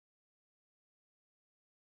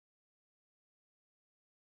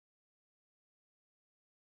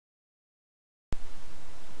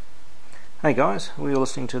Hey guys, we were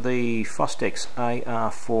listening to the Fostex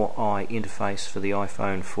AR4-i interface for the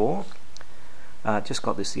iPhone 4. Just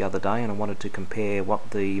got this the other day and I wanted to compare what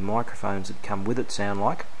the microphones that come with it sound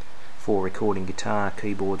like for recording guitar,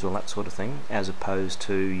 keyboards, all that sort of thing, as opposed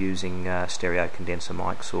to using stereo condenser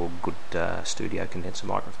mics or good studio condenser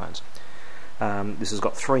microphones. This has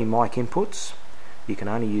got 3 mic inputs. You can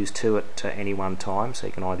only use 2 at any one time, so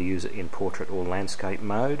you can either use it in portrait or landscape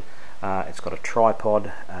mode. It's got a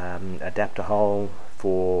tripod adapter hole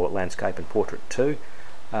for landscape and portrait too.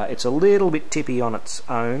 It's a little bit tippy on its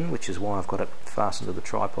own, which is why I've got it fastened to the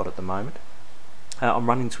tripod at the moment. I'm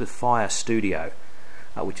running this with FireStudio,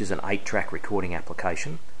 which is an 8-track recording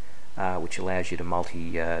application, which allows you to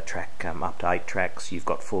multi-track up to 8 tracks. You've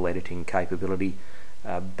got full editing capability.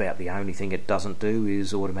 About the only thing it doesn't do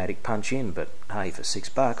is automatic punch in, but hey, for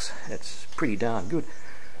 $6 it's pretty darn good.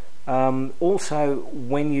 Also,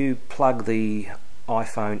 when you plug the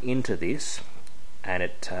iPhone into this and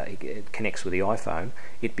it connects with the iPhone,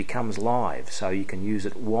 it becomes live, so you can use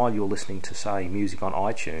it while you're listening to, say, music on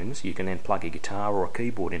iTunes. You can then plug a guitar or a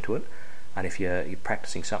keyboard into it, and if you're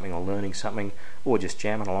practicing something or learning something or just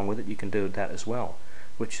jamming along with it, you can do that as well,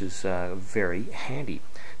 which is very handy.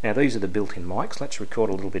 Now these are the built-in mics. Let's record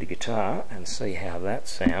a little bit of guitar and see how that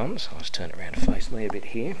sounds. I'll just turn it around to face me a bit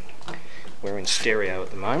here. We're in stereo at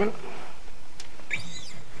the moment.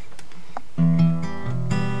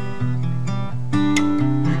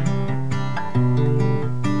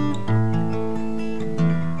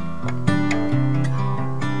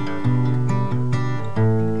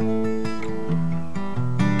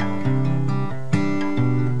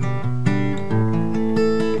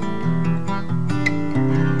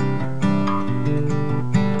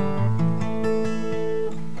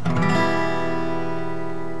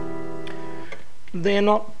 They're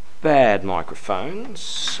not bad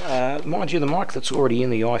microphones. Mind you, the mic that's already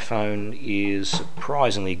in the iPhone is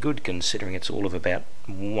surprisingly good, considering it's all of about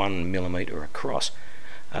 1mm across.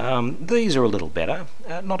 These are a little better,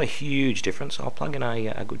 not a huge difference. I'll plug in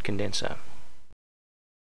a good condenser.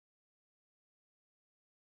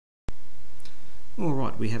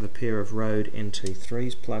 Alright, we have a pair of Rode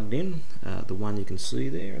NT3s plugged in. The one you can see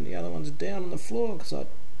there, and the other one's down on the floor because I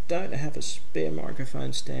don't have a spare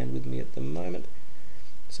microphone stand with me at the moment.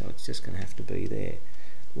 So it's just going to have to be there.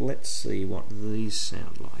 Let's see what these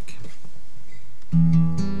sound like.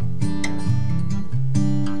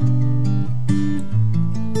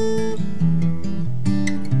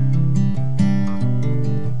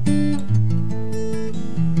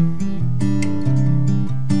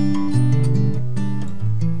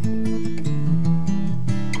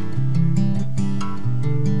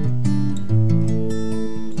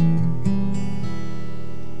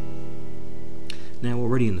 Now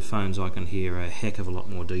already in the phones I can hear a heck of a lot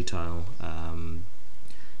more detail,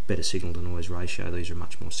 better signal to noise ratio. These are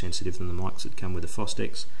much more sensitive than the mics that come with the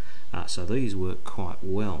Fostex, so these work quite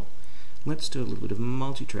well. Let's do a little bit of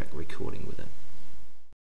multi-track recording with it.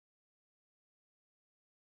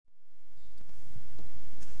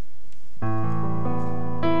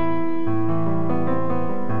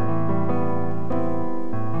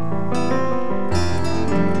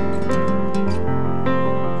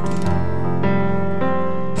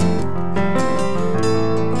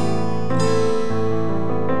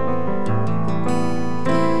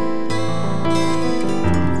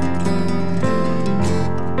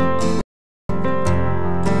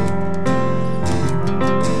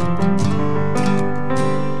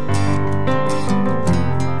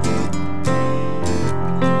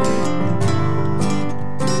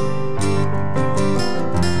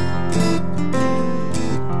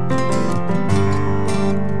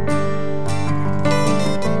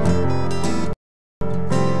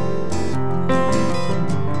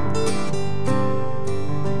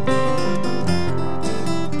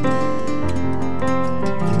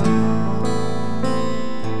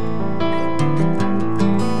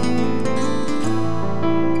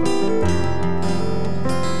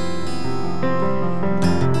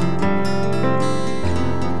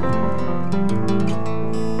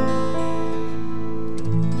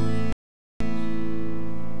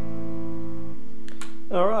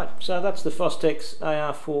 Alright, so that's the Fostex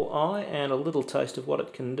AR4-i and a little taste of what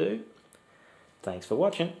it can do. Thanks for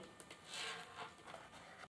watching.